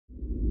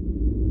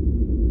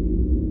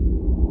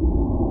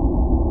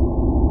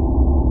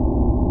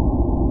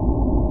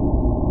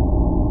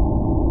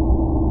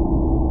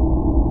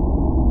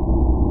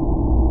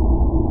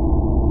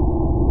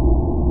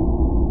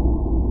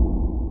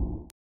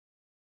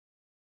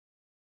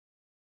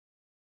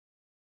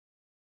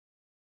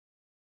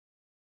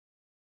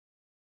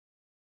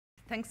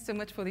Thanks so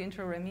much for the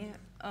intro, Remy.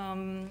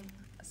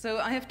 So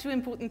I have two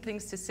important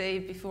things to say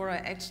before I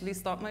actually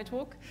start my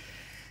talk.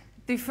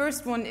 The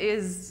first one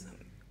is,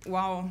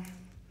 wow,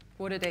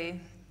 what a day.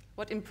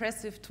 What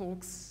impressive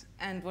talks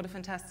and what a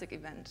fantastic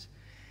event.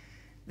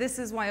 This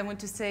is why I want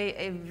to say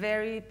a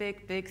very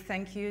big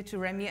thank you to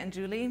Remy and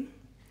Julie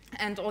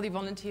and all the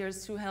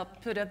volunteers who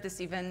helped put up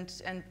this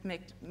event and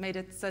made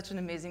it such an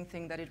amazing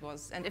thing that it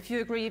was. And if you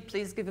agree,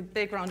 please give a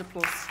big round of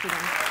applause to them.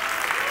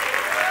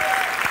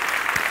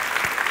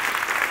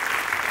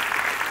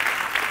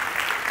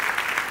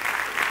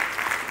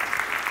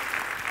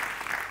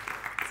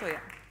 So yeah,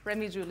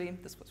 Remy, Julie,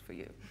 this was for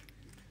you.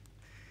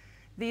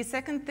 The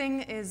second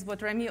thing is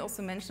what Remy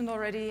also mentioned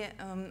already.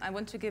 I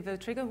want to give a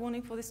trigger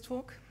warning for this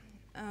talk.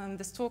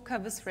 This talk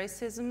covers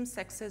racism,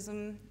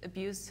 sexism,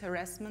 abuse,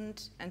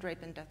 harassment, and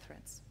rape and death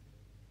threats.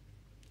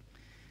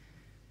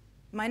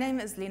 My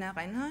name is Lena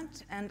Reinhard,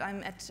 and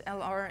I'm at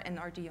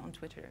LRNRD on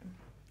Twitter.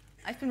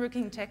 I've been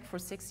working in tech for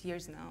 6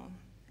 years now.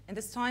 In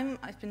this time,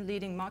 I've been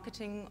leading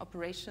marketing,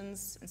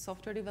 operations, and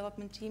software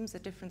development teams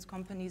at different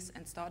companies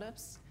and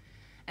startups,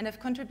 and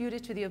I've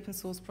contributed to the open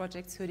source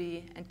projects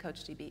Hoodie and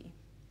CouchDB.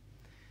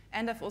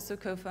 And I've also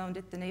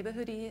co-founded the Neighbor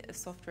Hoodie, a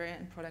software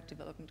and product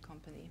development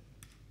company.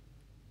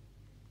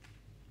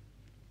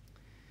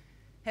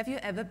 Have you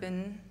ever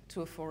been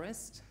to a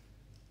forest?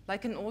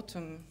 Like in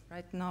autumn,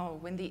 right now,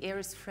 when the air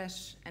is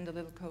fresh and a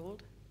little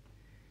cold?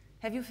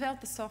 Have you felt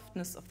the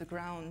softness of the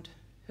ground,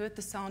 heard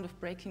the sound of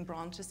breaking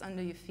branches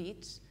under your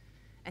feet,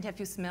 and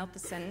have you smelled the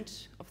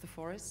scent of the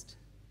forest?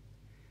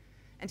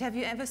 And have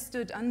you ever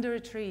stood under a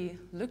tree,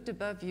 looked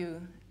above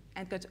you,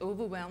 and got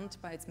overwhelmed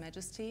by its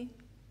majesty?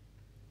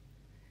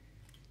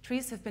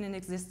 Trees have been in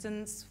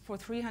existence for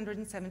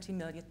 370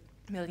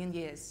 million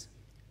years.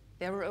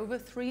 There were over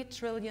 3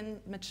 trillion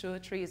mature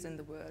trees in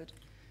the world.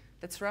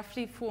 That's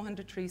roughly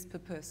 400 trees per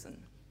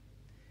person.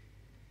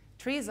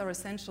 Trees are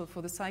essential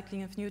for the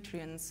cycling of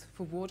nutrients,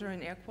 for water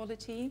and air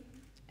quality,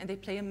 and they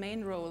play a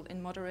main role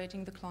in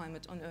moderating the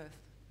climate on Earth.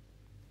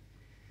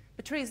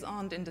 But trees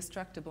aren't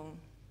indestructible.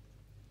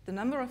 The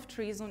number of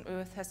trees on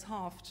Earth has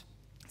halved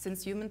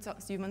since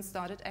humans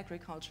started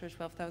agriculture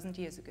 12,000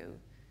 years ago.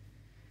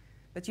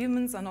 But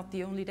humans are not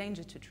the only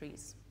danger to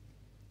trees.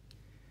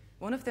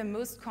 One of their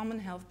most common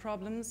health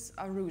problems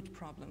are root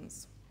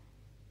problems.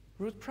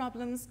 Root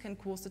problems can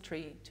cause a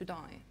tree to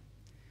die.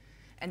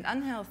 And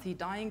unhealthy,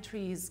 dying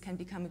trees can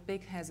become a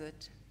big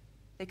hazard.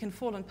 They can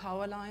fall on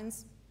power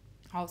lines,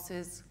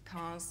 houses,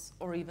 cars,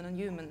 or even on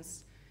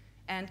humans,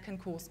 and can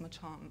cause much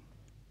harm.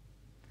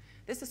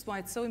 This is why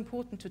it's so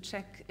important to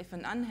check if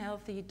an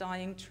unhealthy,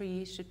 dying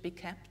tree should be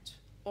kept,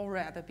 or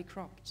rather be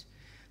cropped,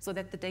 so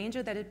that the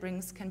danger that it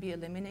brings can be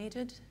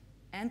eliminated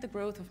and the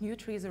growth of new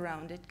trees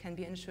around it can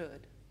be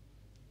ensured.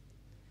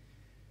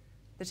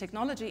 The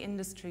technology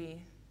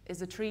industry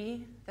is a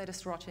tree that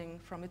is rotting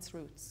from its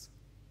roots.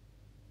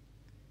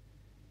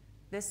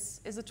 This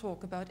is a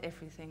talk about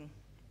everything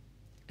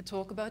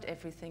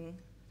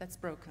that's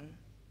broken.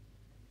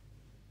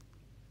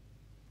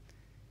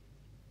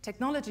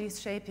 Technology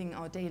is shaping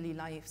our daily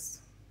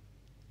lives.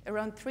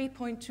 Around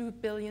 3.2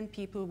 billion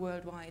people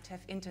worldwide have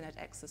internet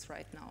access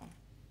right now.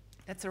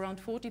 That's around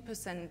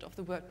 40% of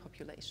the world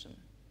population.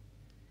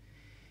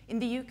 In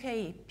the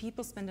UK,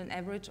 people spend an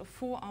average of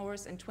 4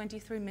 hours and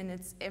 23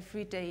 minutes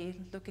every day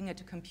looking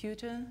at a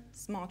computer,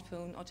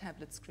 smartphone, or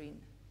tablet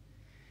screen.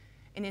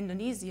 In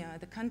Indonesia,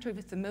 the country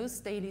with the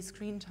most daily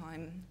screen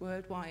time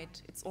worldwide,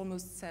 it's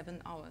almost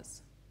 7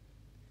 hours.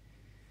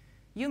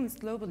 Humans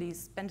globally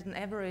spend an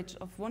average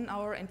of 1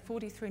 hour and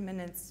 43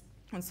 minutes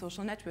on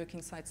social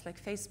networking sites like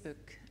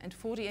Facebook and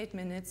 48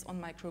 minutes on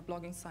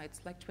microblogging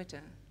sites like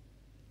Twitter.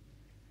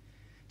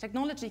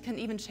 Technology can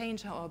even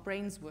change how our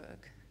brains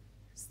work.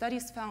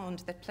 Studies found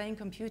that playing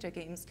computer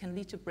games can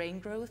lead to brain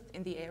growth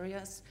in the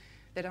areas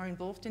that are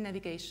involved in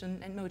navigation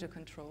and motor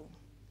control.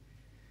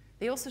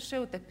 They also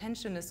showed that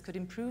pensioners could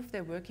improve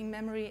their working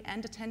memory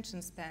and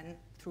attention span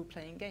through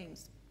playing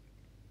games.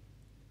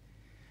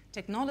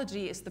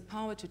 Technology is the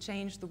power to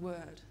change the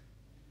world.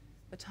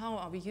 But how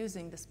are we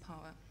using this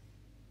power?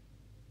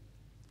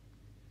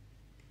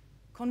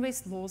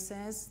 Conway's law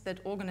says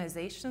that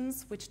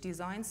organizations which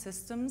design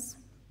systems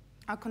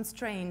are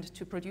constrained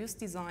to produce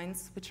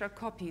designs which are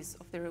copies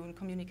of their own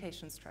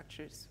communication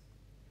structures.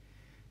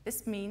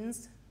 This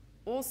means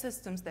all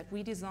systems that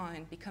we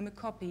design become a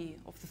copy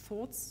of the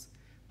thoughts,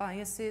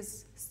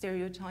 biases,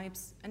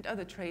 stereotypes, and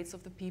other traits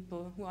of the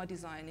people who are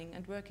designing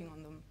and working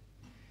on them.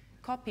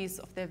 Copies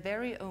of their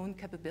very own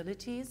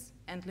capabilities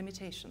and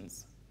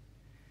limitations.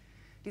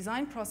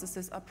 Design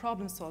processes are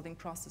problem-solving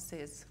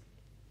processes,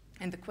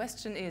 and the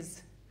question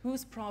is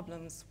whose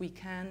problems we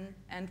can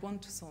and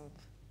want to solve.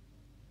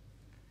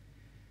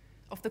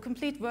 Of the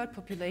complete world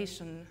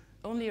population,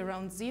 only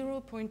around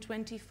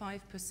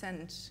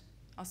 0.25%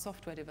 are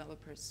software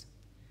developers.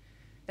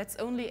 That's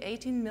only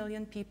 18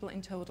 million people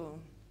in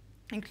total,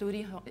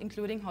 including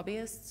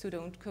hobbyists who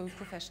don't code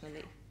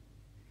professionally.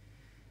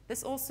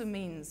 This also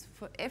means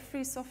for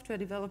every software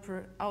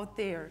developer out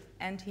there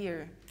and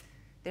here,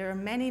 there are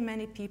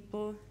many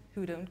people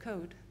who don't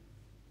code.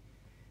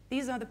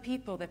 These are the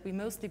people that we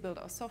mostly build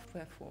our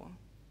software for.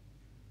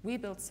 We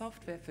build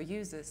software for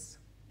users.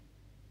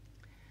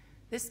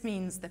 This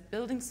means that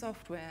building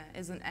software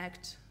is an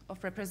act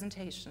of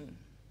representation.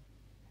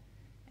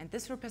 And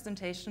this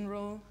representation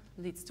role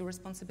leads to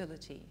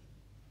responsibility.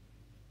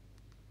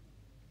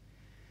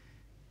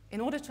 In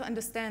order to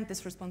understand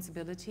this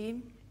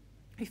responsibility,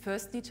 we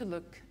first need to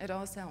look at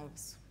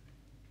ourselves.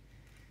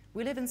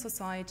 We live in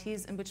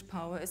societies in which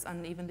power is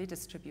unevenly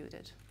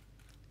distributed.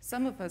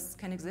 Some of us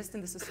can exist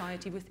in the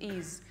society with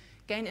ease,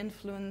 gain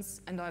influence,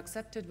 and are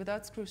accepted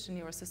without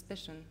scrutiny or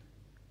suspicion,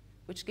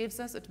 which gives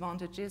us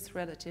advantages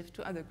relative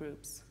to other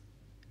groups.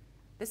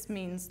 This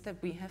means that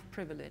we have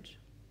privilege.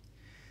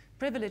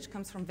 Privilege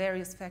comes from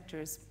various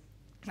factors,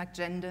 like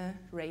gender,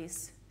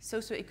 race,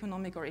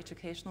 socioeconomic or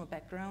educational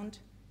background,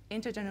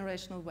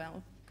 intergenerational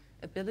wealth,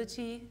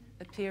 ability,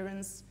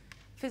 appearance,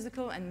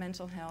 physical and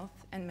mental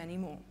health, and many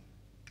more.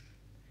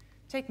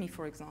 Take me,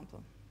 for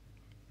example.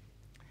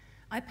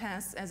 I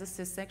pass as a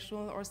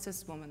cissexual or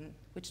cis woman,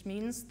 which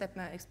means that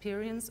my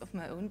experience of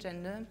my own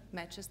gender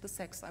matches the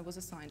sex I was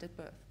assigned at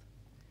birth.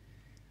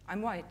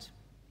 I'm white.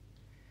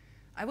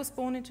 I was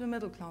born into a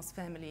middle-class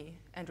family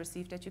and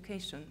received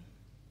education.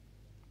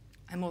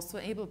 I'm also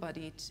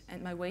able-bodied,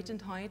 and my weight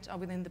and height are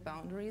within the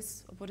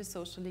boundaries of what is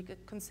socially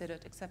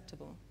considered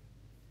acceptable.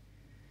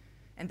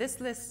 And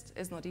this list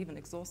is not even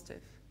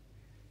exhaustive.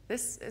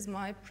 This is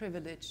my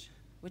privilege,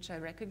 which I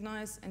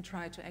recognize and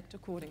try to act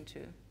according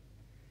to.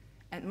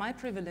 And my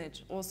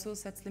privilege also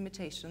sets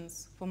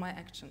limitations for my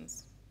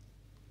actions.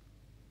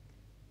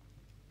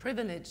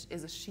 Privilege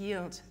is a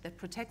shield that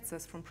protects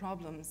us from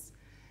problems,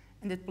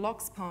 and it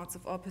blocks parts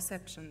of our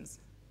perceptions.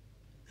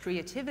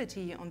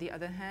 Creativity, on the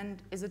other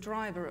hand, is a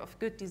driver of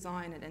good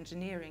design and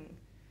engineering.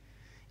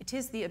 It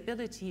is the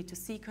ability to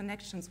see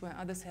connections where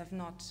others have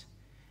not,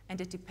 and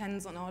it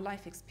depends on our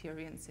life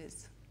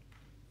experiences.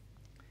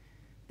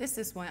 This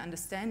is why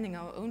understanding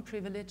our own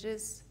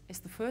privileges is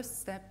the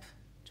first step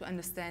to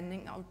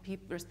understanding our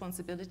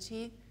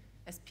responsibility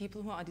as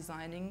people who are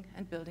designing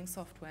and building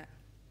software.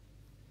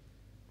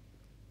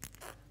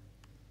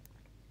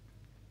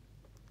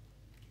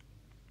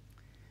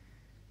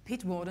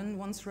 Pete Warden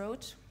once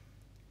wrote,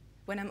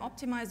 "When I'm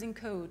optimizing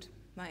code,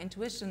 my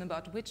intuition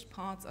about which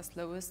parts are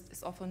slowest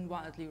is often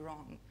wildly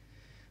wrong.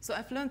 So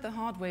I've learned the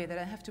hard way that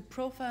I have to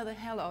profile the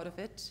hell out of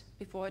it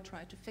before I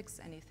try to fix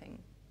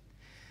anything.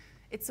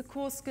 It's a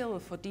core skill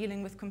for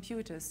dealing with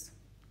computers.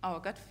 Our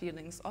gut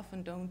feelings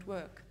often don't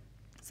work,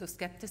 so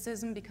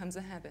skepticism becomes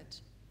a habit.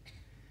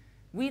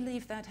 We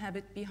leave that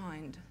habit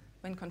behind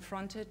when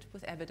confronted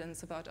with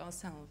evidence about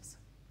ourselves."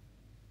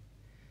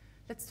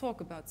 Let's talk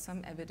about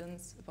some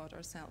evidence about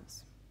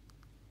ourselves.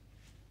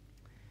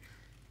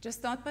 Just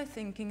start by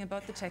thinking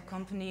about the tech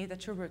company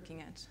that you're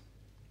working at.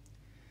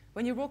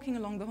 When you're walking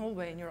along the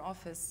hallway in your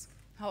office,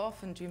 how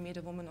often do you meet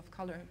a woman of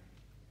color,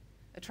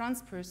 a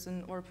trans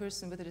person, or a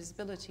person with a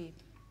disability,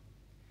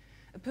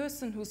 a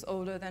person who's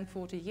older than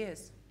 40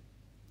 years?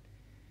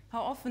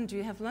 How often do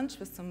you have lunch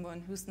with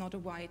someone who's not a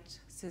white,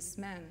 cis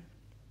man?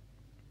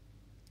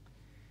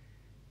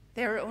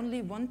 There are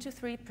only 1 to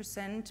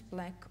 3%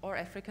 Black or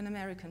African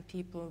American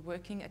people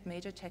working at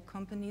major tech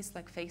companies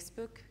like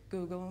Facebook,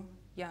 Google,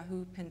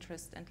 Yahoo,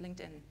 Pinterest, and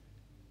LinkedIn.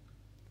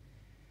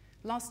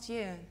 Last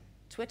year,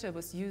 Twitter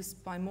was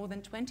used by more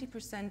than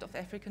 20% of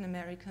African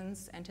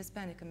Americans and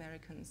Hispanic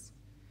Americans,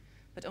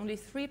 but only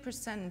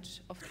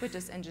 3% of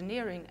Twitter's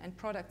engineering and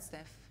product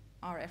staff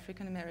are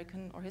African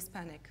American or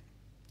Hispanic,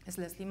 as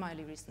Leslie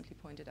Miley recently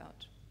pointed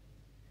out.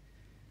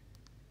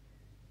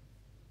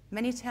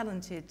 Many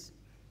talented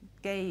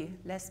gay,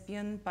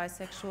 lesbian,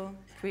 bisexual,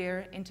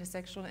 queer,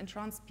 intersexual, and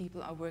trans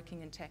people are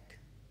working in tech,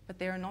 but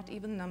there are not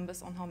even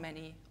numbers on how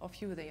many or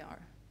few they are.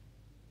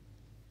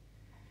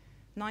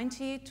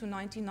 90 to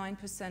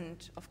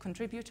 99% of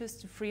contributors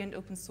to free and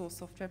open source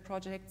software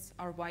projects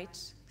are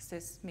white,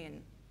 cis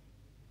men.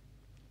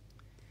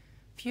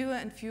 Fewer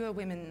and fewer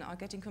women are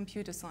getting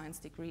computer science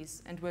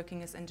degrees and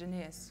working as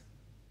engineers.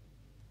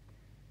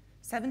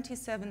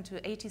 77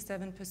 to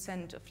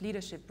 87% of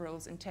leadership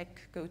roles in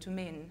tech go to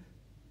men,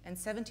 and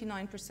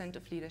 79%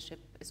 of leadership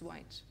is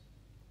white.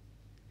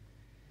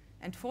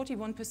 And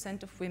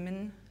 41% of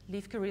women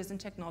leave careers in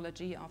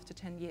technology after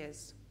 10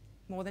 years,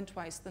 more than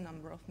twice the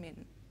number of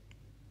men.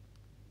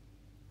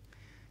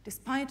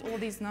 Despite all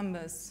these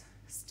numbers,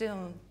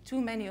 still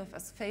too many of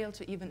us fail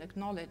to even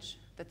acknowledge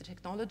that the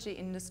technology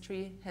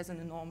industry has an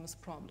enormous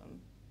problem.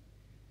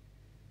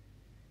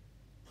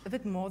 A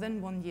bit more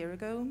than 1 year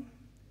ago,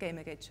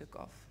 Gamergate took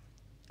off,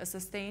 a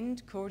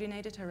sustained,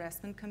 coordinated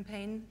harassment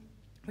campaign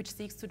which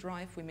seeks to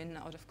drive women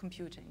out of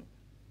computing.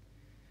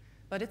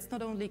 But it's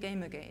not only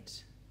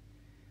Gamergate.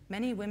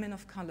 Many women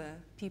of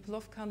color, people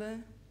of color,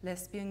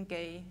 lesbian,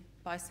 gay,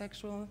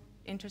 bisexual,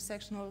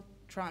 intersectional,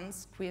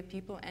 trans, queer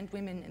people, and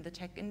women in the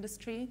tech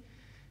industry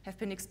have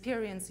been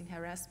experiencing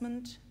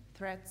harassment,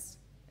 threats,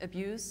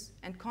 abuse,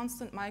 and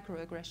constant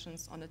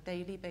microaggressions on a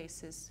daily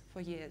basis for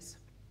years.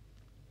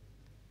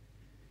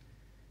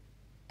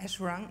 Ash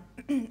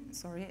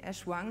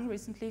Wang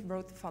recently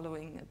wrote the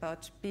following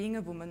about being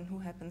a woman who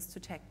happens to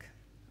tech.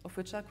 of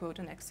which I quote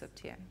an excerpt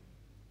here.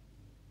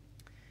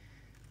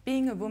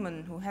 Being a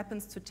woman who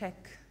happens to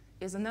tech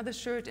is another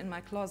shirt in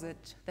my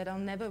closet that I'll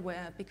never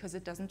wear because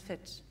it doesn't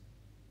fit,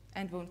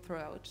 and won't throw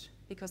out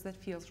because that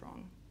feels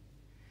wrong.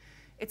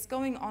 It's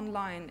going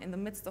online in the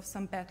midst of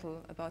some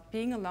battle about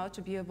being allowed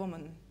to be a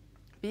woman,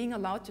 being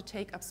allowed to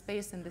take up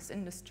space in this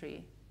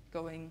industry,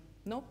 going,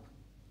 nope,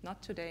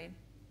 not today,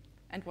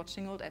 and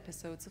watching old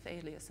episodes of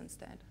Alias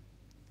instead.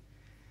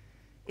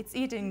 It's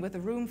eating with a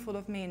room full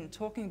of men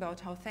talking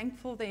about how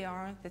thankful they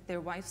are that their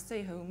wives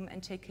stay home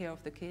and take care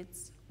of the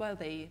kids while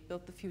they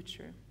build the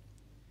future.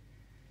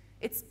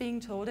 It's being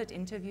told at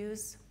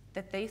interviews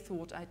that they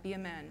thought I'd be a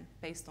man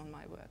based on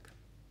my work.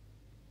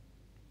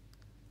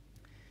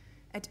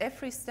 At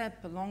every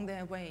step along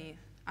their way,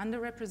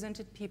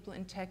 underrepresented people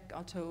in tech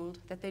are told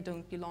that they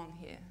don't belong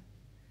here.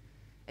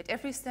 At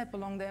every step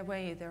along their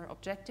way, they're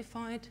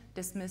objectified,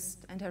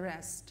 dismissed, and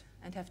harassed,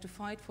 and have to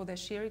fight for their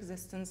sheer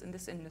existence in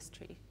this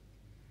industry.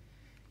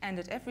 And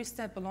at every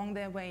step along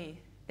their way,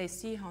 they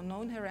see how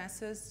known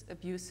harassers,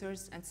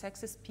 abusers, and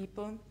sexist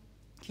people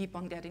keep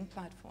on getting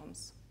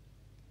platforms.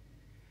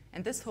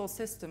 And this whole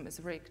system is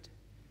rigged.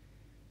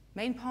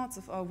 Main parts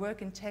of our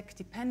work in tech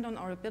depend on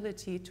our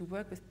ability to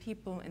work with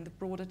people in the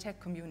broader tech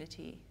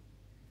community,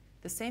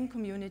 the same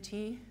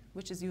community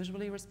which is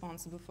usually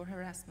responsible for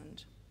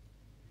harassment.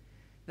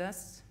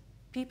 Thus,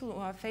 people who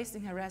are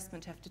facing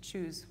harassment have to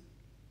choose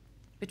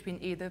between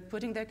either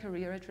putting their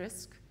career at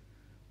risk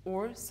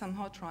or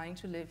somehow trying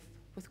to live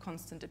with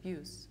constant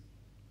abuse.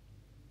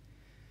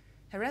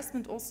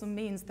 Harassment also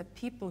means that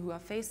people who are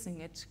facing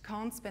it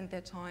can't spend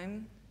their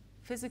time,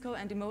 physical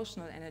and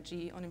emotional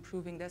energy on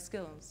improving their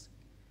skills.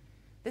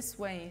 This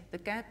way, the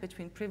gap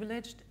between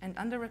privileged and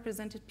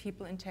underrepresented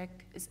people in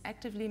tech is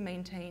actively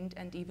maintained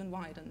and even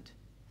widened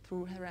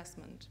through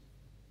harassment.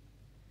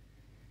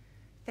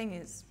 Thing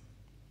is,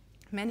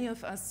 many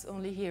of us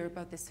only hear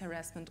about this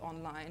harassment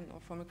online or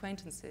from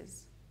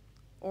acquaintances,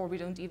 or we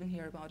don't even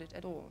hear about it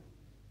at all.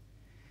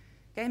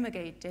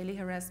 Gamergate, daily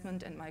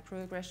harassment, and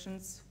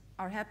microaggressions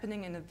are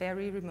happening in a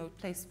very remote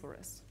place for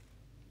us.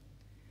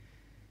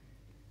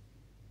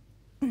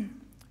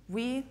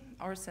 We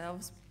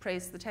ourselves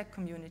praise the tech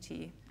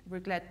community.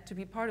 We're glad to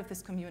be part of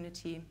this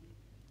community,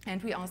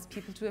 and we ask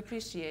people to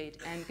appreciate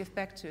and give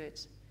back to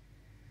it.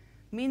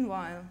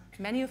 Meanwhile,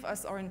 many of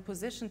us are in a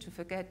position to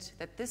forget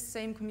that this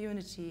same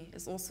community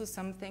is also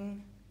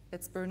something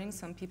that's burning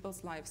some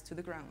people's lives to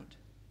the ground.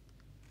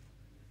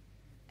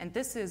 And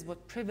this is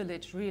what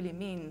privilege really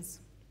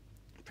means.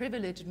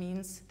 Privilege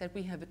means that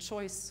we have a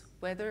choice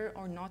whether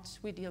or not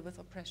we deal with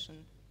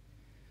oppression.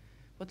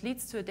 What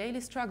leads to a daily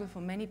struggle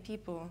for many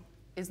people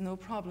is no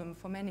problem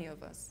for many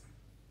of us.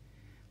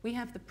 We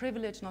have the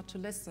privilege not to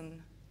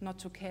listen, not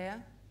to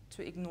care,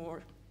 to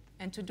ignore,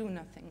 and to do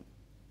nothing.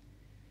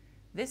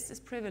 This is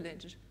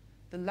privilege,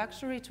 the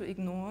luxury to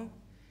ignore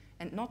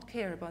and not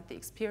care about the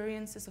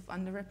experiences of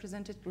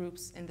underrepresented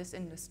groups in this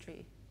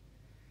industry.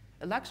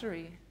 A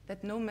luxury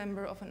that no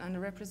member of an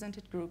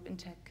underrepresented group in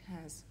tech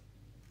has.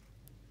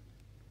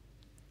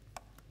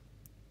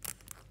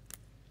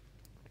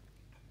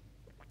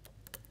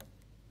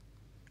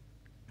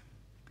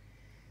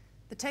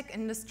 The tech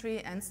industry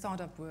and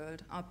startup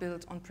world are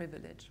built on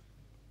privilege.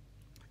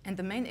 And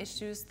the main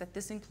issues that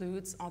this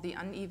includes are the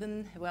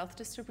uneven wealth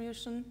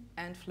distribution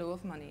and flow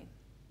of money.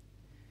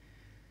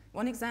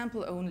 One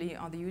example only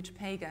are the huge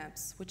pay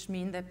gaps, which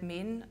mean that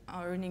men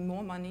are earning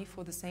more money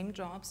for the same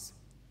jobs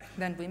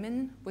than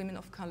women, women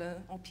of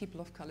color, or people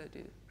of color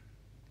do.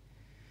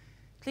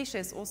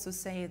 Clichés also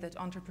say that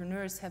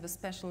entrepreneurs have a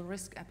special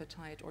risk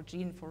appetite or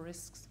gene for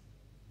risks.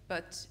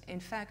 But in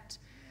fact,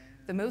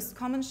 the most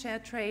common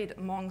shared trait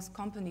amongst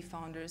company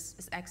founders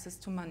is access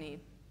to money.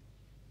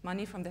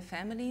 Money from their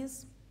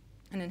families,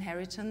 an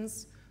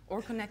inheritance,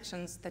 or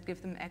connections that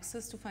give them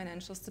access to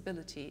financial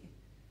stability,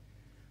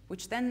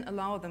 which then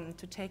allow them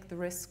to take the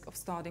risk of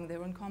starting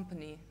their own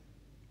company.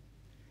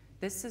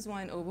 This is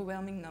why an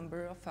overwhelming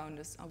number of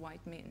founders are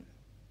white men.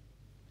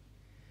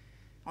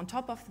 On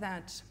top of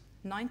that,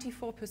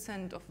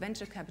 94% of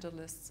venture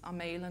capitalists are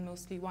male and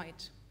mostly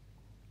white.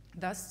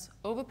 Thus,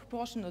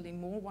 overproportionally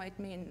more white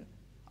men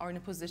are in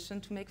a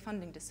position to make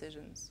funding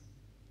decisions.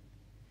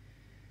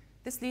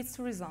 This leads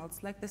to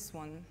results like this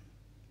one.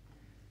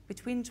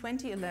 Between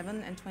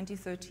 2011 and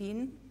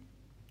 2013,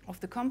 of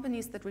the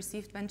companies that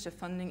received venture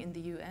funding in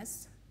the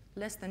US,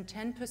 less than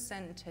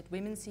 10% had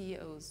women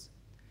CEOs,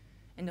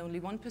 and only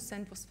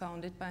 1% was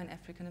founded by an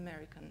African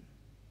American.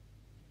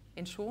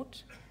 In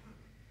short,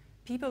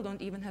 people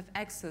don't even have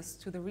access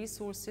to the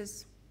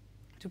resources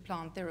to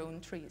plant their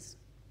own trees.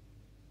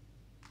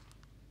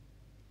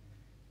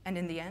 And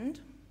in the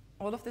end,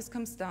 all of this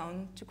comes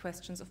down to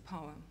questions of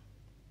power.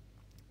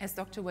 As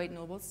Dr. Wade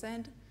Noble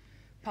said,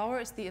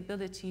 power is the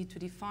ability to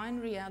define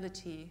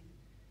reality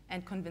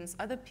and convince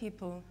other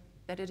people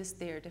that it is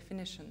their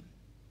definition.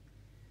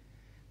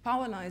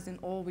 Power lies in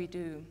all we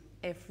do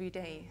every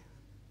day.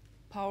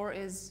 Power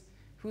is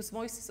whose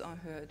voices are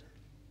heard,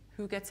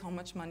 who gets how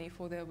much money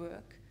for their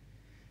work,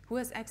 who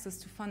has access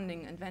to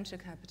funding and venture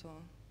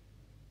capital.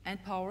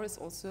 And power is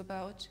also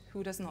about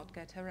who does not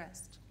get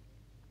harassed.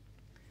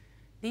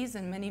 These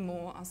and many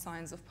more are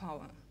signs of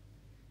power,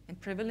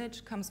 and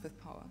privilege comes with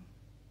power.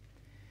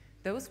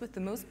 Those with the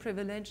most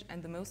privilege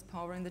and the most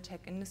power in the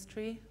tech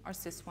industry are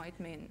cis white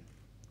men,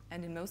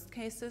 and in most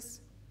cases,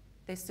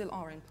 they still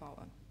are in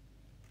power.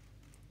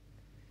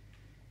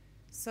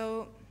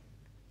 So,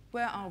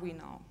 where are we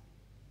now?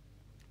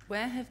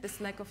 Where have this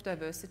lack of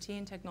diversity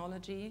in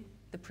technology,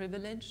 the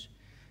privilege,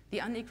 the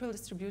unequal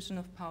distribution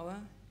of power,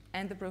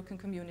 and the broken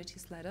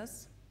communities led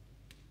us?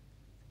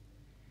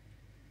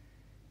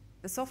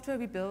 The software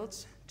we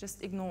built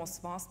just ignores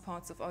vast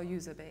parts of our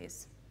user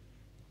base.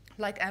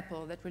 Like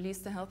Apple, that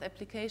released a health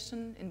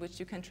application in which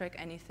you can track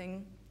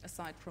anything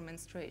aside from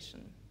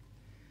menstruation.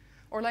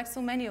 Or like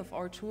so many of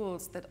our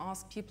tools that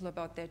ask people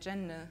about their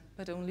gender,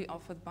 but only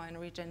offer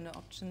binary gender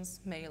options,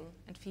 male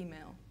and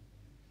female,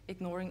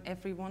 ignoring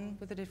everyone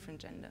with a different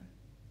gender.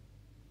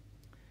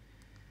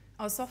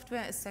 Our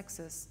software is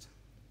sexist.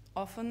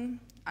 Often,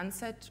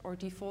 unset or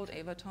default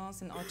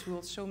avatars in our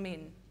tools show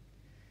men.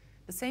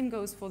 The same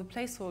goes for the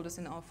placeholders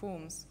in our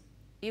forms.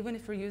 Even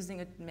if we're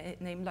using a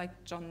name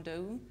like John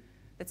Doe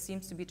that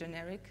seems to be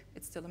generic,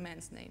 it's still a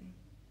man's name.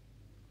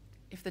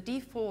 If the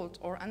default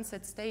or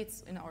unset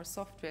states in our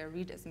software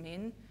read as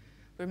men,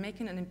 we're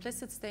making an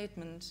implicit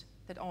statement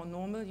that our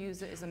normal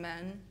user is a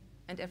man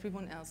and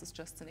everyone else is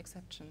just an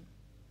exception.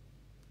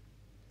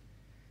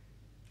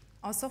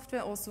 Our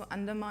software also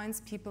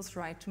undermines people's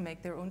right to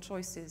make their own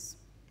choices.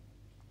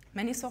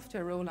 Many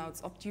software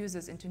rollouts opt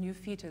users into new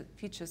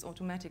features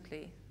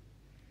automatically.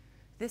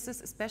 This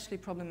is especially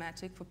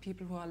problematic for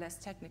people who are less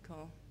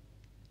technical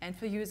and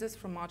for users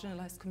from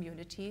marginalized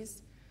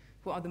communities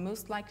who are the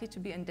most likely to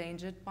be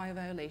endangered by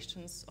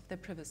violations of their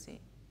privacy.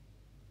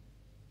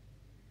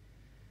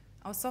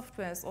 Our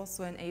software is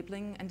also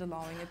enabling and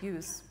allowing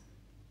abuse.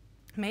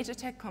 Major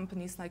tech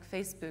companies like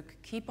Facebook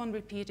keep on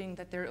repeating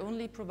that they're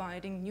only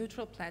providing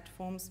neutral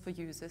platforms for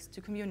users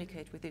to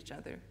communicate with each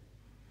other.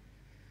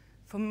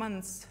 For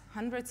months,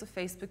 hundreds of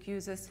Facebook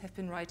users have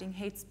been writing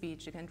hate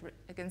speech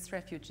against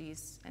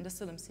refugees and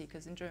asylum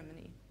seekers in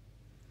Germany.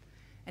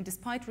 And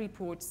despite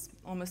reports,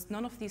 almost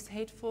none of these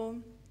hateful,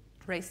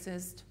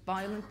 racist,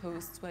 violent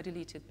posts were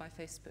deleted by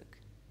Facebook.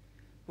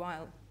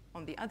 While,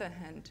 on the other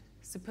hand,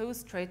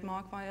 supposed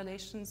trademark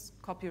violations,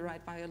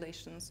 copyright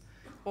violations,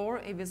 or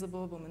a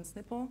visible woman's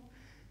nipple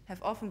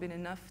have often been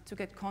enough to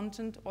get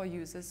content or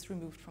users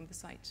removed from the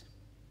site.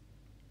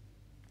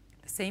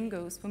 The same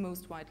goes for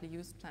most widely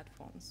used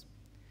platforms.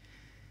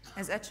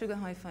 As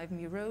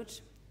 @SugarHighFiveMe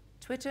wrote,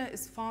 Twitter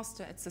is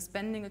faster at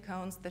suspending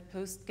accounts that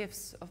post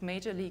GIFs of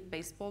Major League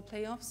Baseball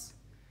playoffs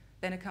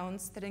than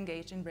accounts that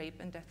engage in rape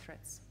and death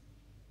threats.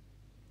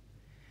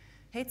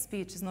 Hate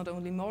speech is not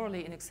only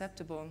morally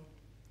unacceptable,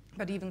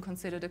 but even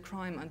considered a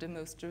crime under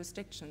most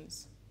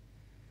jurisdictions.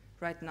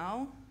 Right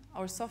now,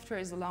 our software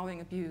is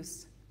allowing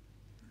abuse,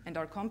 and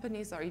our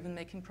companies are even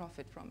making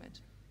profit from it.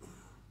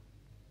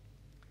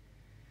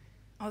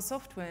 Our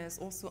software is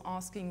also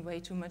asking way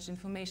too much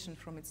information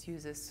from its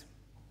users.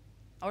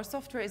 Our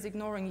software is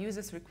ignoring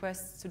users'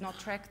 requests to not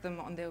track them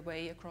on their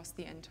way across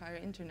the entire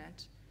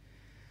internet.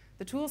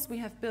 The tools we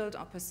have built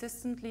are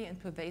persistently and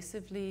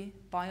pervasively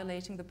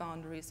violating the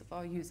boundaries of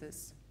our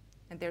users,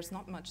 and there's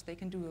not much they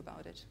can do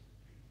about it.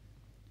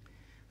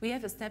 We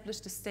have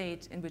established a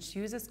state in which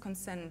users'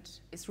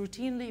 consent is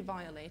routinely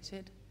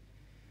violated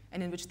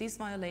and in which these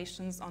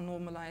violations are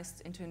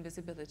normalized into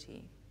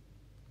invisibility.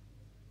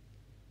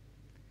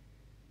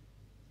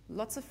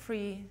 Lots of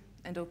free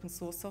and open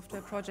source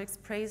software projects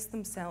praise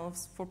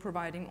themselves for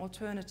providing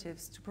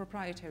alternatives to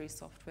proprietary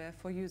software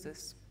for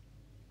users.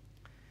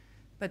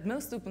 But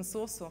most open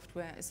source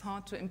software is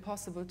hard to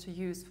impossible to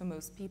use for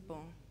most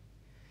people.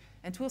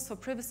 And tools for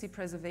privacy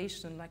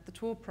preservation, like the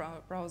Tor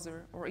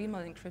browser or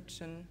email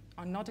encryption,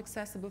 are not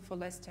accessible for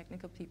less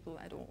technical people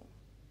at all.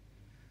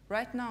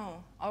 Right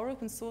now, our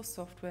open source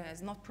software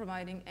is not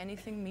providing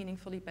anything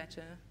meaningfully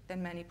better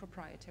than many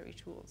proprietary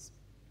tools.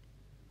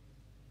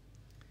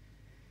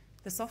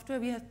 The software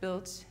we have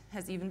built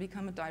has even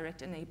become a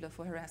direct enabler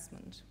for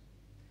harassment.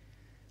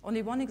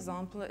 Only one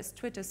example is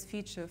Twitter's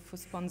feature for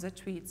sponsored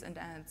tweets and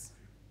ads.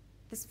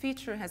 This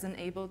feature has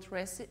enabled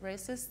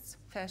racists,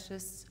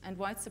 fascists, and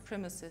white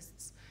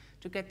supremacists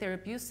to get their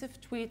abusive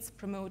tweets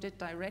promoted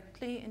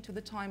directly into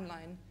the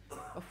timeline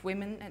of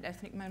women and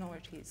ethnic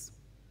minorities,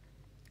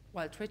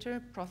 while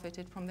Twitter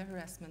profited from the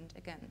harassment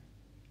again.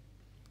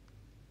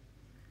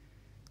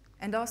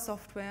 And our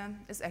software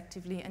is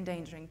actively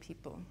endangering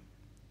people.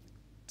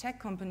 Tech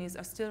companies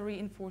are still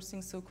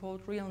reinforcing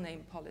so-called real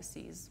name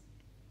policies,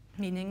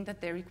 meaning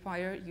that they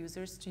require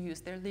users to use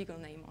their legal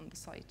name on the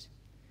site.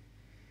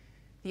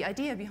 The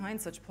idea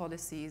behind such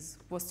policies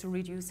was to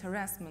reduce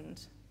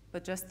harassment,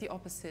 but just the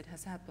opposite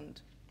has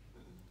happened.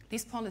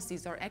 These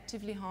policies are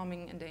actively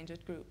harming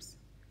endangered groups.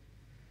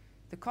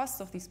 The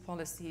cost of these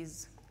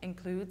policies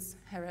includes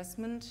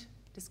harassment,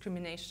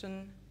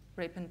 discrimination,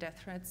 rape and death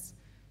threats,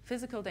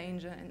 physical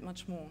danger, and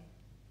much more.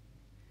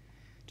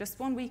 Just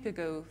 1 week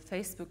ago,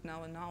 Facebook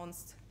now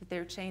announced that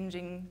they're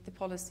changing the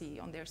policy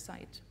on their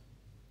site.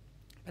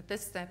 But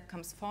this step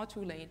comes far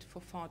too late for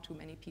far too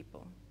many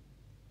people.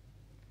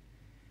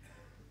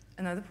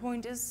 Another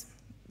point is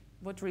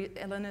what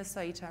Elena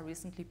Saita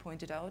recently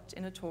pointed out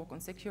in a talk on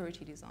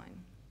security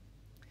design.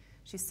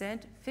 She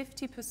said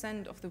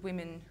 50% of the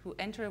women who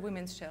enter a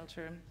women's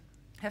shelter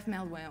have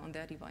malware on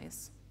their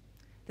device.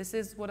 This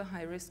is what a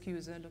high-risk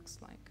user looks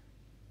like.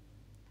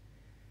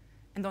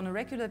 And on a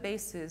regular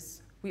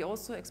basis, we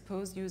also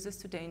expose users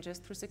to dangers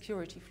through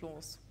security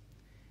flaws.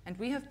 And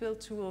we have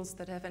built tools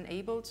that have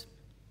enabled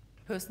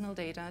personal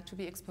data to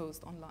be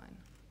exposed online.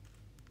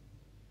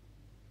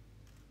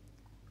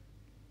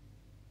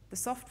 The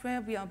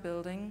software we are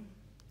building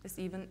is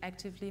even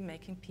actively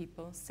making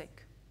people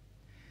sick.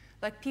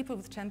 Like people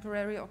with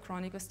temporary or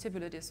chronic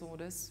vestibular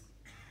disorders,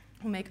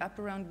 who make up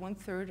around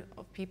 1/3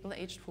 of people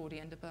aged 40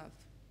 and above.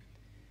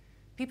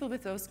 People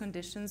with those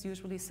conditions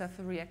usually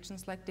suffer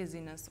reactions like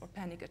dizziness or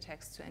panic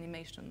attacks to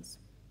animations.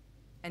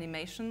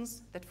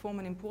 Animations that form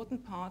an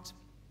important part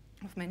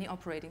of many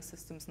operating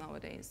systems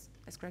nowadays,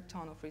 as Greg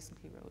Tarnoff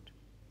recently wrote.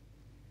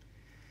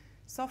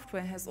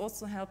 Software has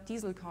also helped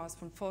diesel cars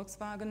from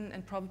Volkswagen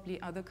and probably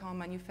other car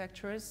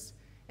manufacturers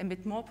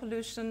emit more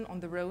pollution on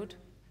the road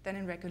than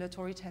in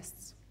regulatory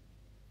tests.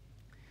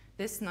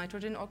 This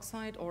nitrogen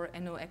oxide, or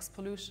NOx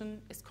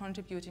pollution, is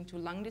contributing to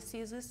lung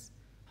diseases,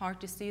 heart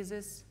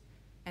diseases,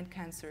 and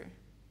cancer.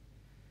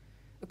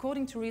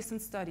 According to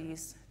recent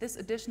studies, this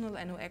additional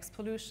NOx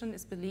pollution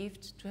is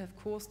believed to have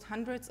caused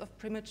hundreds of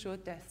premature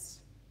deaths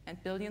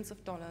and billions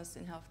of dollars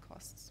in health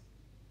costs.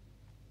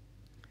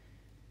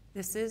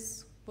 This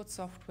is what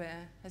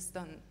software has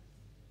done.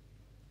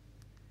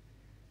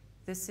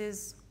 This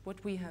is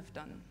what we have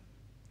done.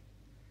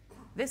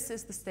 This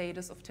is the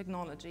status of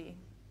technology.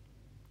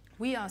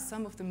 We are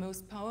some of the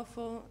most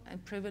powerful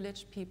and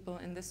privileged people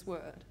in this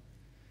world.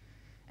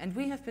 And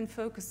we have been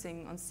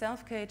focusing on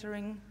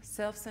self-catering,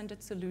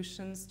 self-centered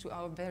solutions to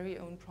our very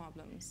own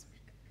problems.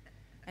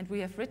 And we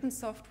have written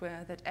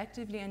software that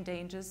actively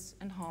endangers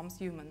and harms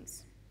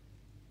humans.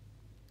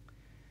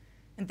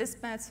 And this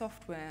bad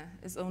software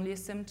is only a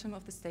symptom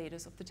of the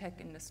status of the tech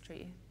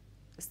industry,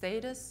 a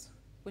status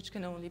which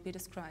can only be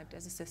described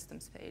as a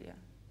systems failure.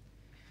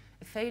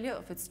 A failure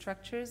of its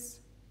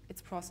structures,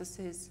 its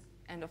processes,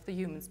 and of the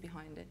humans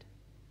behind it.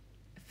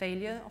 A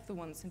failure of the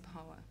ones in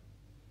power.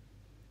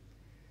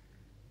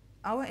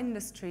 Our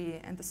industry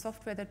and the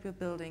software that we're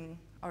building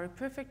are a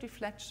perfect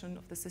reflection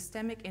of the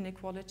systemic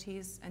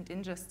inequalities and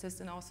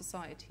injustice in our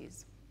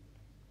societies.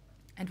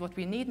 And what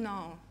we need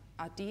now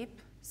are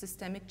deep,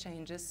 systemic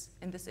changes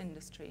in this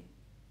industry.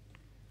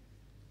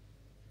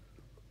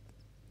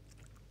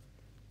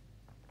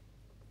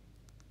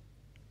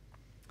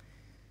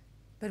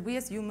 But we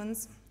as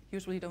humans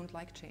usually don't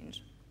like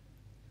change.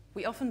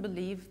 We often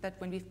believe that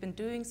when we've been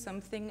doing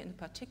something in a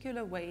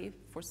particular way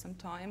for some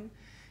time,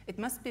 it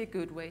must be a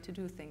good way to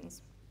do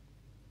things.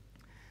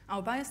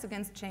 Our bias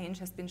against change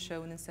has been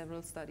shown in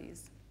several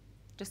studies.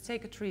 Just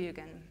take a tree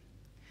again.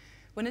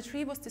 When a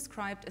tree was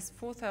described as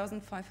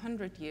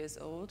 4,500 years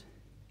old,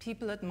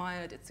 people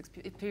admired its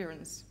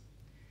appearance.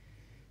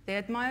 They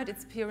admired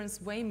its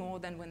appearance way more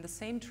than when the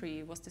same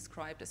tree was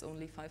described as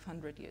only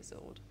 500 years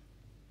old.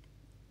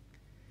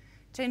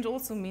 Change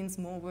also means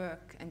more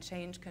work, and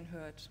change can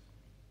hurt.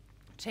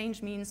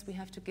 Change means we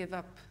have to give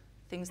up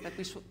things that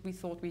we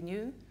thought we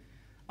knew,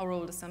 our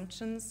old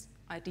assumptions,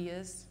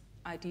 ideas,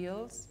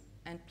 ideals,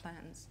 and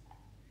plans.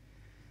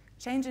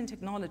 Change in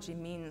technology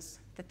means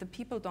that the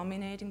people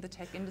dominating the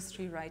tech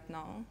industry right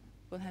now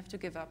will have to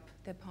give up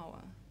their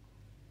power.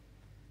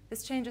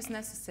 This change is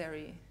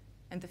necessary,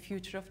 and the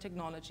future of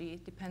technology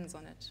depends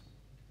on it.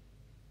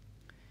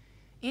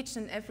 Each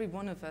and every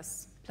one of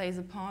us plays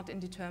a part in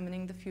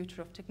determining the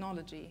future of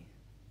technology.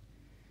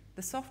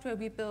 The software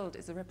we build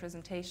is a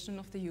representation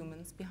of the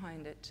humans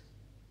behind it.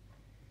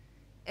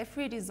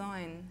 Every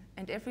design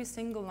and every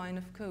single line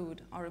of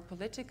code are a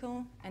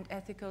political and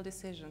ethical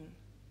decision.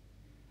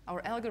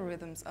 Our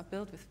algorithms are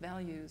built with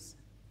values.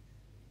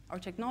 Our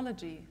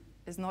technology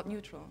is not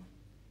neutral.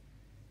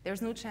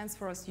 There's no chance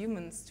for us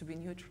humans to be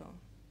neutral.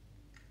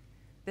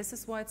 This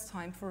is why it's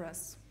time for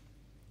us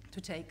to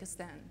take a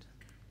stand.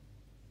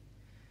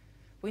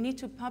 We need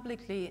to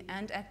publicly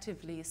and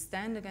actively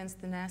stand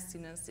against the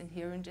nastiness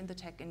inherent in the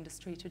tech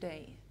industry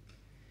today.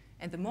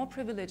 And the more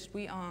privileged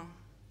we are,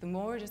 the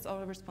more it is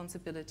our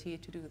responsibility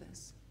to do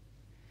this.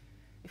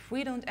 If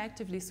we don't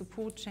actively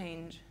support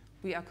change,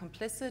 we are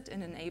complicit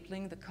in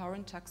enabling the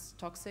current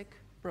toxic,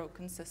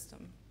 broken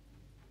system.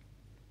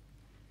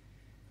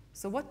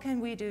 So what can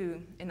we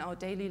do in our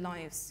daily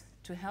lives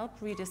to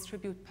help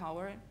redistribute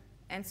power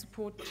and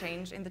support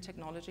change in the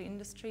technology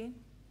industry?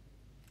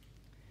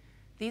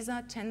 These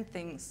are 10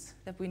 things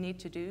that we need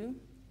to do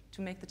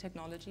to make the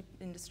technology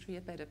industry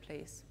a better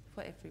place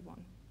for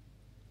everyone.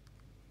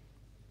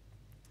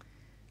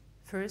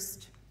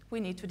 First, we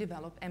need to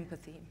develop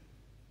empathy.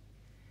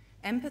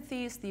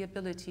 Empathy is the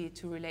ability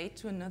to relate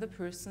to another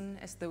person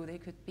as though they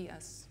could be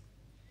us.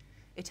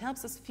 It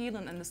helps us feel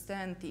and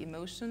understand the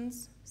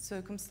emotions,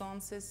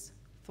 circumstances,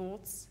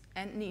 thoughts,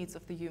 and needs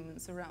of the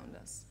humans around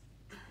us.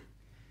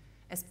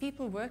 As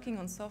people working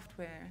on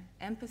software,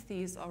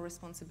 empathy is our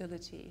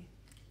responsibility.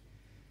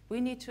 We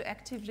need to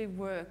actively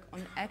work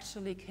on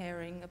actually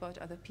caring about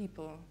other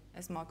people,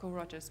 as Marco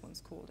Rogers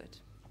once called it.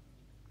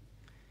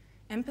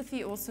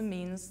 Empathy also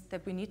means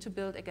that we need to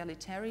build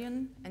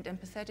egalitarian and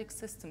empathetic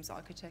systems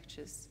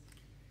architectures.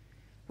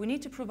 We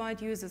need to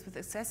provide users with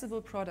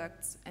accessible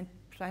products and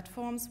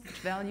platforms which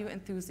value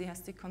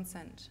enthusiastic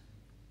consent.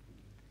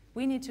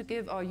 We need to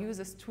give our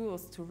users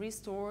tools to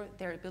restore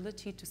their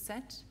ability to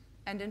set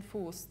and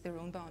enforce their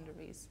own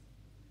boundaries.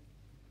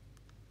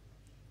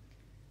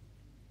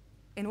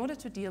 In order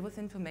to deal with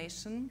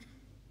information,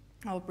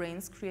 our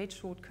brains create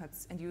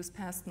shortcuts and use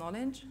past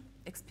knowledge,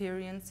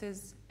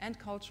 experiences, and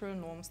cultural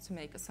norms to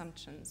make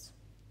assumptions.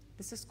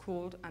 This is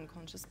called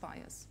unconscious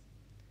bias.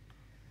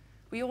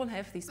 We all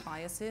have these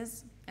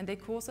biases, and they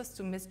cause us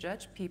to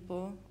misjudge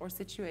people or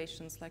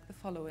situations like the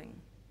following.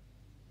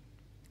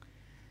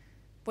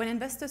 When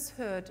investors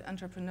heard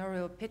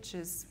entrepreneurial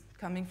pitches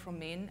coming from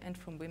men and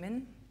from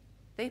women,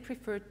 they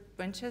preferred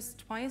ventures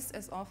twice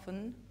as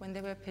often when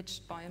they were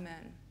pitched by a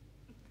man.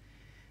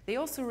 They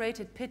also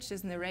rated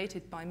pitches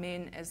narrated by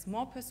men as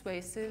more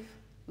persuasive,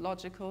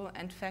 logical,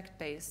 and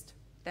fact-based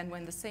than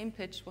when the same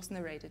pitch was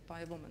narrated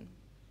by a woman.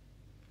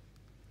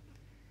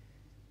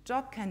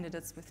 Job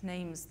candidates with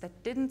names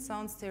that didn't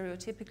sound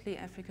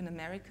stereotypically African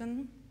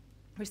American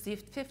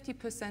received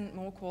 50%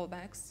 more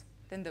callbacks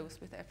than those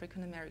with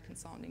African American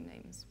sounding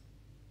names.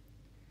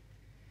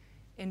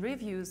 In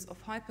reviews of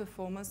high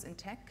performers in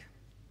tech,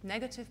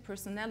 negative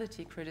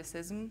personality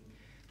criticism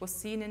was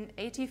seen in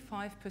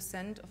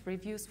 85% of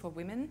reviews for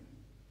women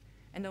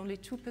and only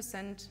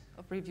 2%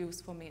 of reviews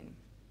for men.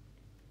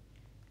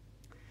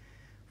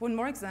 One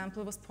more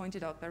example was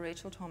pointed out by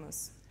Rachel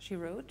Thomas. She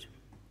wrote,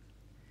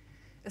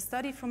 "A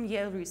study from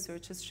Yale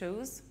researchers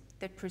shows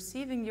that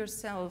perceiving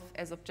yourself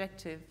as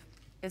objective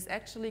is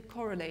actually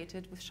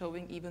correlated with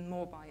showing even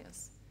more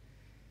bias.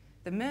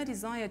 The mere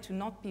desire to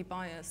not be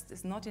biased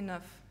is not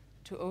enough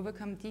to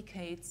overcome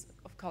decades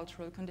of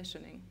cultural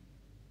conditioning.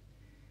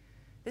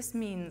 This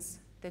means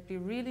that we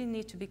really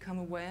need to become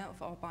aware of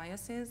our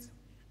biases,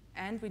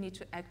 and we need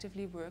to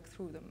actively work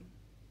through them.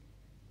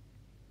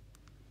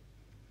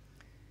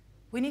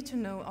 We need to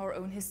know our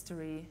own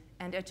history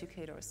and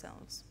educate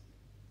ourselves.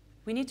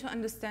 We need to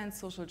understand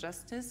social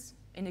justice,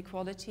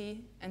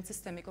 inequality, and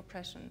systemic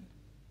oppression.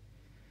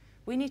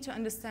 We need to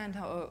understand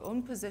how our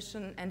own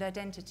position and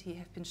identity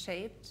have been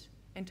shaped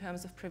in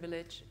terms of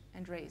privilege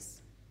and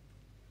race.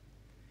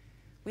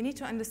 We need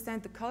to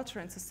understand the culture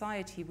and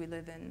society we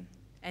live in,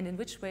 and in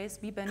which ways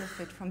we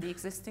benefit from the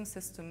existing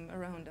system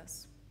around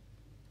us.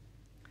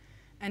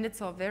 And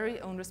it's our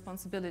very own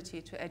responsibility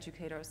to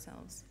educate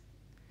ourselves.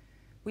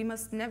 We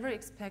must never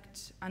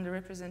expect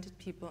underrepresented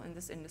people in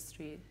this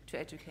industry to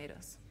educate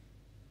us.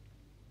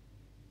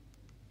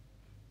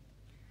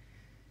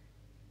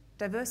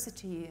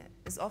 Diversity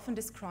is often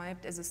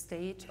described as a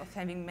state of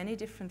having many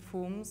different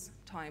forms,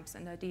 types,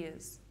 and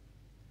ideas,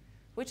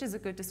 which is a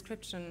good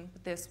description,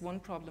 but there's one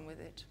problem with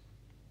it.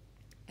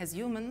 As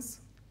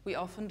humans, we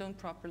often don't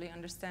properly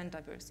understand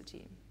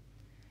diversity,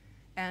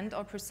 and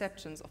our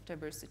perceptions of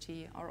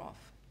diversity are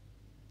off.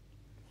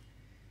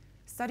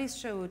 Studies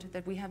showed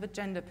that we have a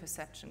gender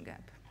perception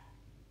gap.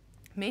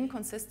 Men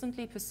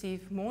consistently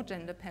perceive more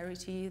gender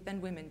parity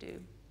than women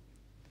do.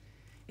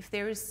 If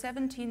there is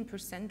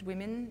 17%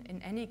 women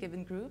in any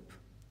given group,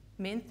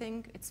 men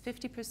think it's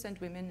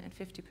 50% women and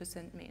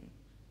 50% men.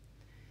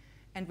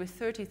 And with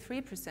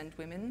 33%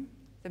 women,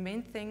 the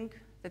men think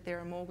that there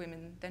are more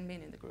women than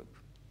men in the group.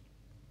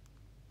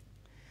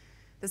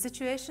 The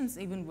situation is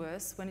even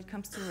worse when it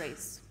comes to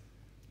race.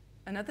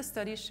 Another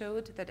study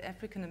showed that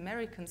African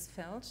Americans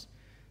felt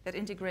that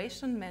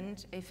integration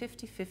meant a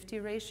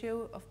 50-50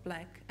 ratio of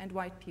black and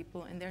white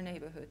people in their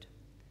neighborhood,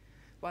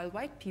 while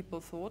white people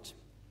thought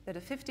that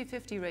a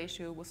 50-50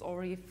 ratio was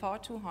already far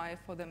too high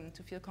for them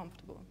to feel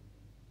comfortable.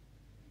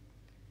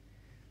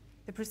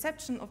 The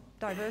perception of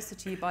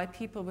diversity by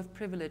people with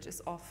privilege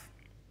is off,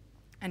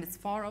 and it's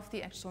far off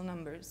the actual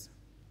numbers.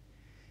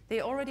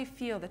 They already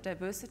feel that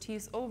diversity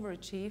is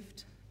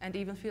overachieved and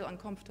even feel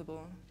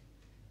uncomfortable,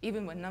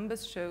 even when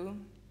numbers show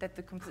that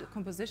the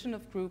composition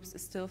of groups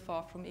is still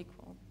far from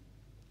equal.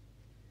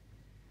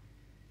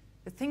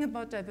 The thing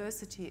about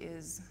diversity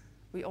is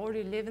we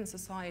already live in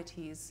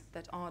societies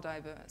that are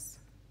diverse,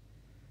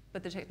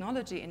 but the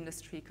technology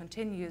industry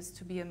continues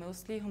to be a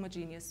mostly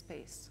homogeneous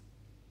space.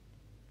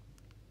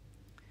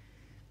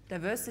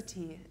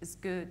 Diversity is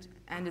good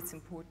and it's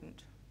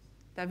important.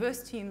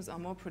 Diverse teams are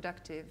more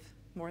productive,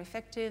 more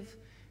effective,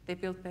 they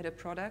build better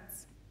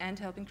products, and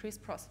help increase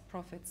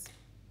profits.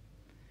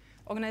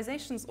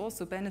 Organizations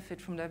also benefit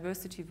from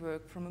diversity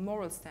work from a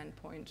moral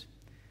standpoint,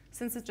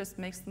 since it just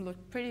makes them look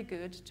pretty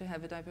good to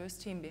have a diverse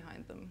team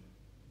behind them.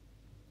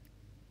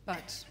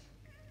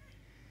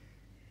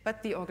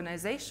 But the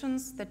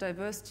organizations that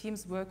diverse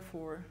teams work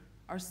for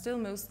are still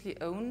mostly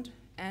owned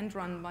and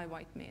run by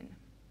white men,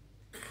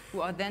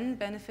 who are then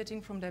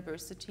benefiting from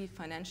diversity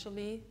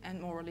financially and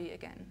morally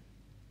again.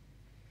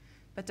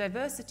 But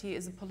diversity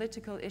is a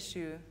political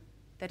issue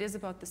that is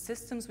about the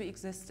systems we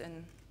exist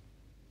in,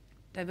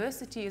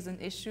 Diversity is an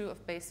issue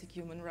of basic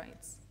human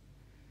rights.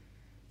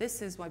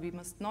 This is why we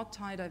must not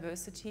tie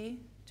diversity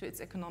to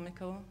its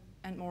economical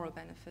and moral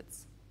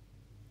benefits.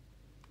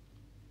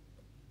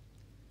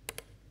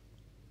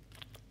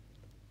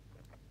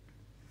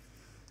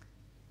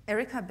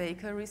 Erica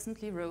Baker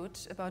recently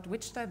wrote about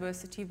which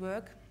diversity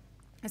work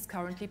is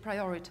currently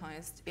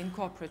prioritized in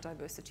corporate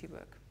diversity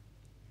work.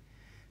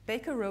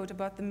 Baker wrote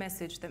about the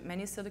message that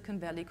many Silicon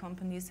Valley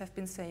companies have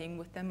been saying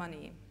with their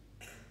money.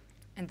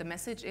 And the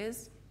message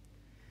is,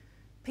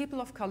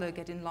 people of color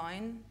get in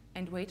line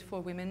and wait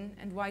for women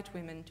and white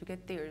women to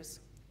get theirs,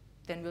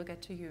 then we'll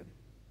get to you.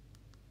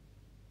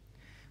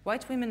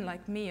 White women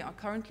like me are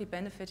currently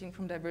benefiting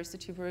from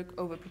diversity work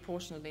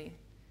overproportionally,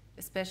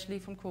 especially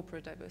from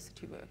corporate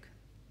diversity work.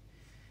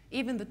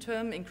 Even the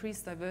term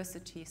increased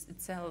diversity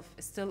itself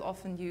is still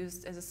often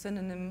used as a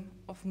synonym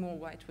of more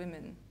white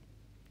women,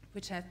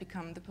 which have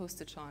become the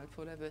poster child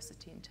for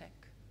diversity in tech.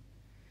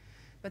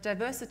 But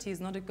diversity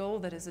is not a goal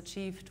that is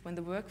achieved when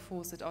the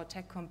workforce at our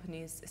tech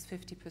companies is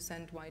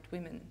 50% white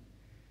women.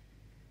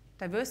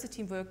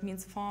 Diversity work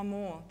means far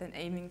more than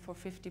aiming for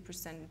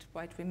 50%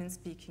 white women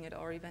speaking at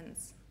our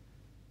events.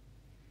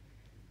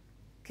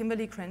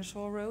 Kimberly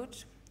Crenshaw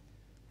wrote,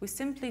 "We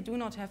simply do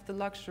not have the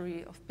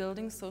luxury of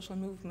building social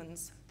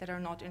movements that are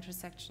not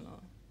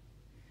intersectional.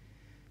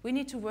 We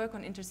need to work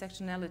on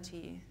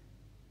intersectionality,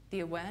 the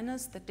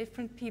awareness that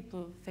different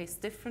people face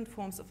different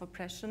forms of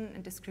oppression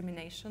and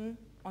discrimination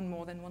on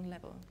more than one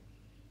level."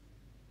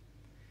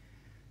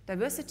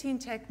 Diversity in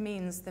tech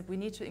means that we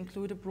need to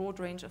include a broad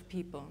range of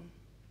people.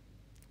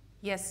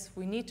 Yes,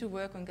 we need to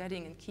work on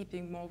getting and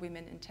keeping more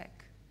women in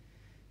tech.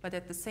 But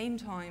at the same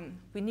time,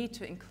 we need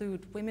to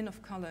include women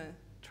of color,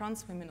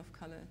 trans women of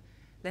color,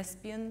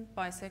 lesbian,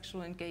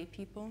 bisexual, and gay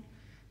people,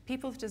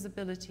 people with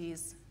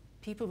disabilities,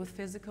 people with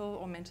physical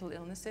or mental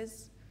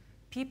illnesses,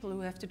 people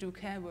who have to do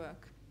care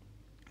work,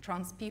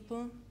 trans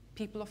people,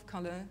 people of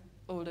color,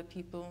 older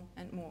people,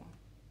 and more.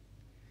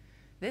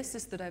 This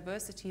is the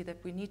diversity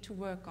that we need to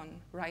work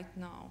on right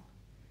now.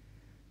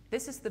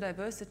 This is the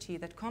diversity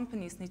that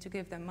companies need to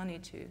give their money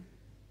to.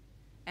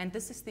 And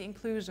this is the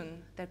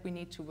inclusion that we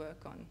need to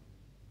work on.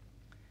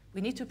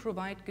 We need to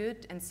provide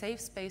good and safe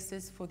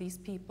spaces for these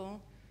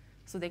people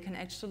so they can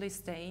actually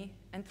stay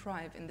and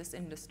thrive in this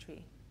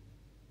industry.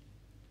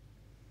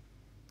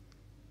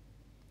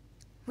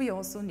 We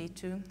also need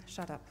to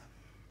shut up.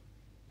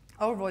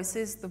 Our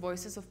voices, the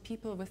voices of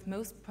people with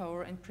most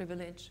power and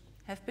privilege,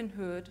 have been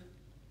heard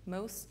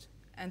most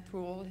and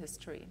through all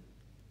history.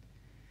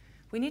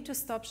 We need to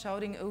stop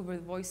shouting over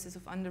the voices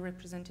of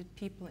underrepresented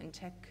people in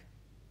tech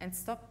and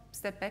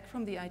step back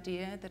from the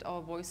idea that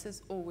our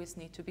voices always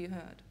need to be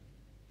heard.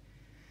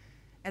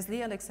 As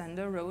Lee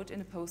Alexander wrote in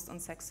a post on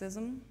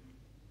sexism,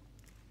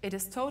 "It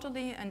is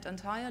totally and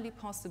entirely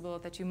possible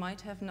that you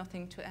might have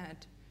nothing to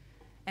add,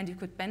 and you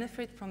could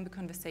benefit from the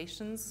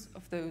conversations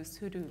of those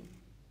who do.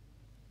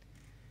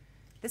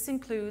 This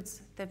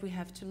includes that we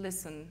have to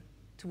listen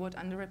to what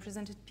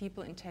underrepresented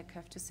people in tech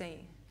have to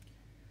say,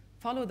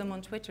 follow them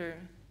on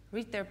Twitter,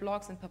 read their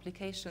blogs and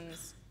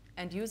publications,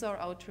 and use our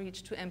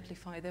outreach to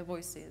amplify their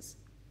voices.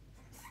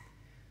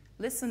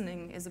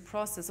 Listening is a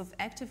process of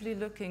actively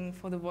looking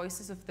for the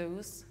voices of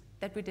those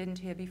that we didn't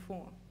hear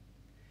before.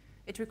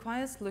 It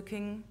requires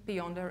looking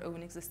beyond our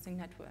own existing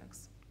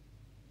networks.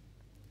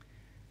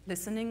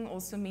 Listening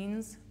also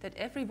means that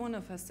every one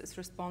of us is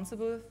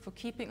responsible for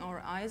keeping our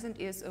eyes and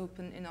ears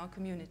open in our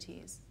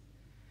communities.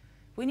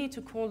 We need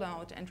to call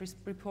out and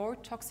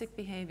report toxic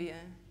behavior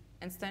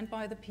and stand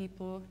by the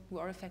people who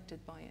are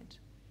affected by it.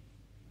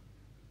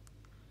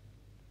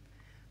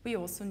 We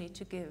also need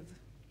to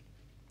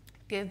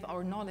give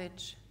our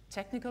knowledge,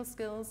 technical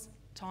skills,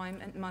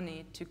 time, and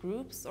money to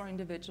groups or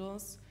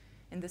individuals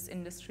in this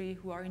industry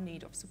who are in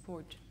need of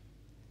support.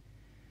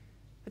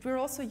 But we're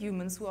also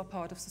humans who are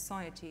part of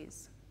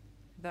societies.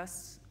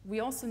 Thus, we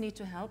also need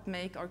to help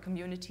make our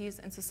communities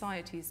and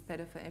societies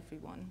better for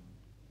everyone.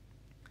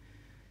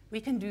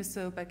 We can do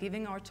so by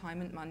giving our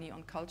time and money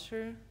on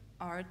culture,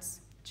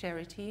 arts,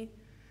 charity,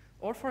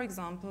 or for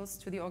examples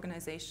to the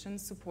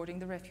organizations supporting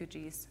the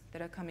refugees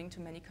that are coming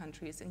to many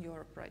countries in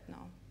Europe right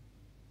now.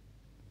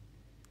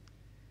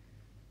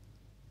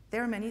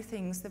 There are many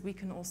things that we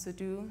can also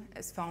do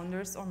as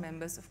founders or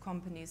members of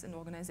companies and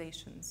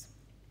organizations.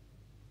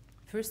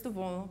 First of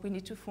all, we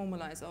need to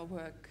formalize our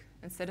work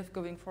instead of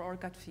going for our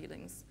gut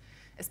feelings,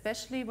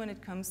 especially when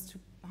it comes to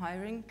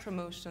hiring,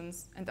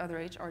 promotions, and other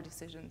HR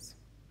decisions.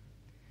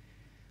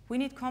 We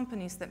need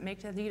companies that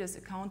make their leaders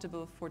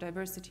accountable for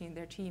diversity in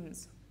their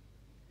teams.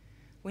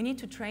 We need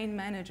to train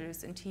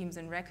managers and teams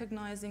in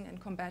recognizing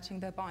and combating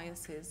their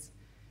biases,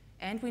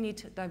 and we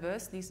need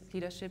diverse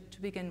leadership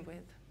to begin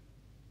with.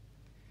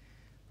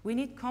 We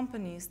need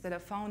companies that are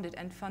founded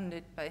and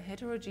funded by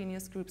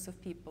heterogeneous groups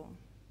of people.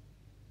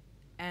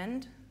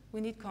 And we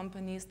need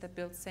companies that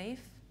build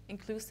safe,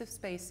 inclusive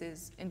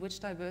spaces in which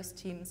diverse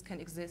teams can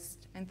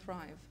exist and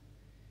thrive.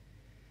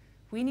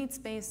 We need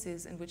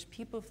spaces in which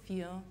people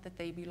feel that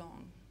they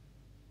belong.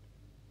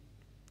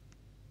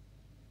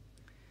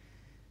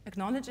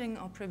 Acknowledging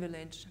our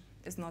privilege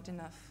is not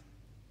enough.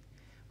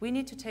 We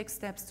need to take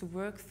steps to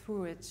work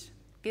through it,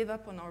 give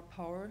up on our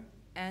power,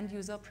 and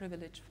use our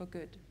privilege for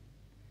good.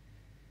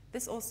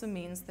 This also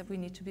means that we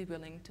need to be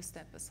willing to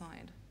step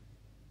aside.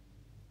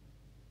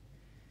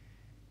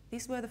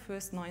 These were the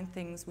first 9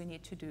 things we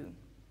need to do.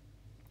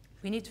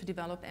 We need to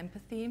develop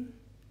empathy,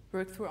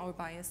 work through our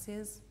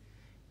biases,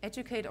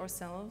 educate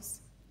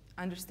ourselves,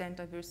 understand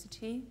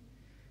diversity,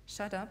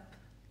 shut up,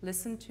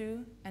 listen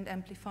to and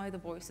amplify the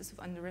voices of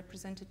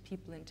underrepresented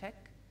people in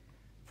tech,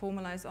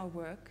 formalize our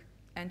work,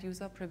 and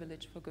use our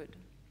privilege for good.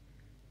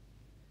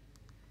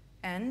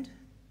 And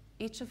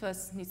each of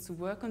us needs to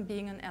work on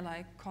being an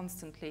ally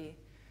constantly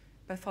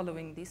by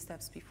following these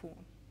steps before.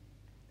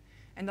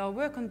 And our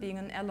work on being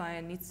an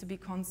ally needs to be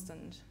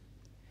constant.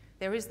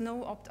 There is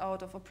no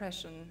opt-out of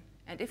oppression,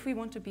 and if we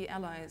want to be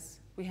allies,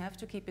 we have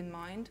to keep in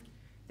mind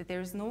that there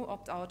is no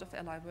opt-out of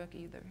ally work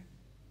either.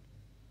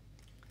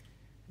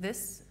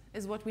 This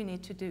is what we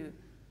need to do,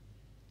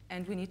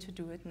 and we need to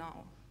do it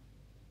now.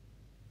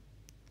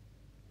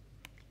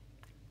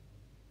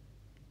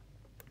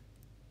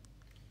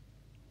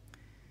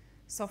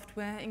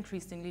 Software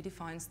increasingly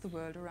defines the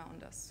world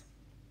around us.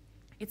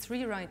 It's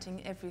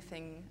rewriting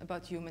everything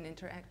about human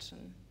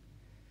interaction,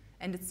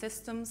 and it's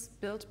systems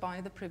built by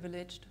the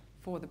privileged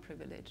for the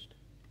privileged,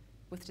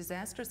 with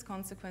disastrous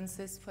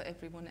consequences for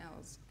everyone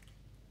else.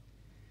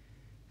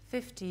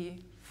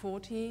 50,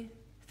 40,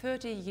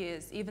 30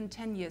 years, even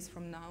 10 years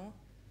from now,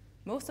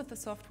 most of the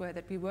software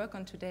that we work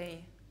on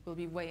today will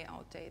be way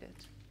outdated.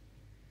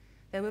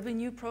 There will be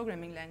new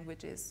programming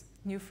languages,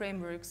 new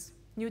frameworks,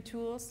 new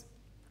tools,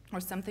 or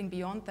something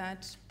beyond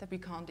that that we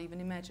can't even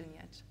imagine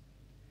yet.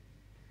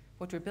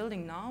 What we're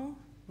building now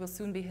will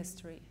soon be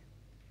history.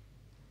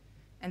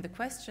 And the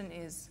question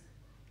is,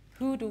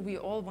 who do we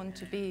all want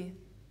to be?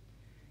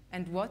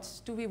 And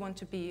what do we want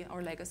to be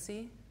our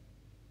legacy?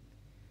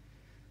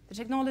 The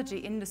technology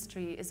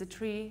industry is a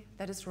tree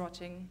that is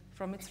rotting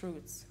from its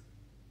roots.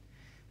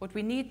 What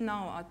we need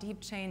now are deep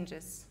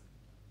changes.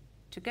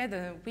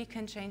 Together, we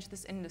can change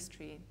this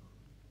industry.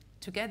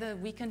 Together,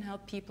 we can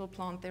help people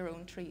plant their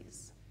own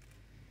trees.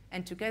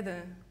 And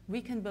together,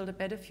 we can build a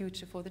better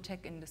future for the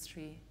tech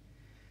industry,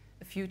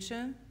 a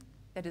future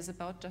that is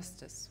about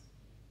justice.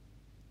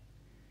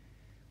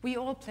 We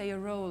all play a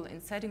role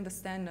in setting the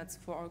standards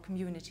for our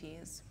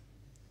communities.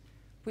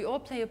 We all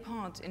play a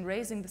part in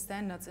raising the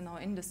standards in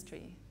our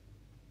industry.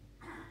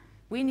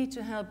 We need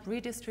to help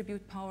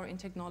redistribute power in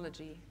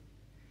technology.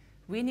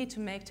 We need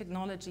to make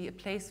technology a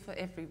place for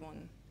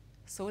everyone,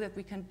 so that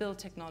we can build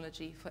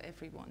technology for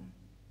everyone,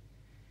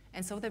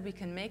 and so that we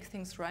can make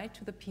things right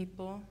to the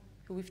people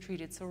who we've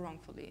treated so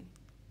wrongfully.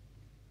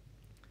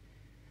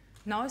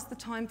 Now is the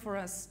time for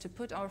us to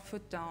put our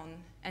foot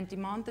down and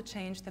demand the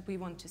change that we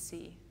want to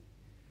see.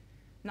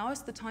 Now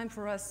is the time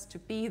for us to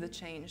be the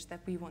change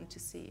that we want to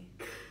see.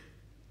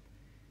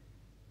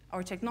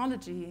 Our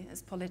technology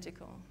is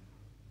political.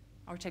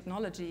 Our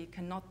technology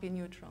cannot be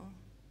neutral.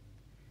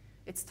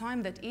 It's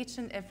time that each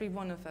and every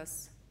one of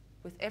us,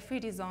 with every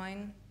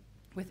design,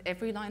 with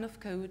every line of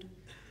code,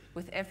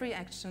 with every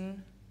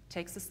action,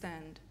 takes a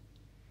stand.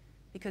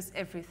 Because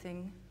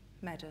everything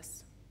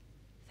matters.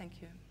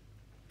 Thank you.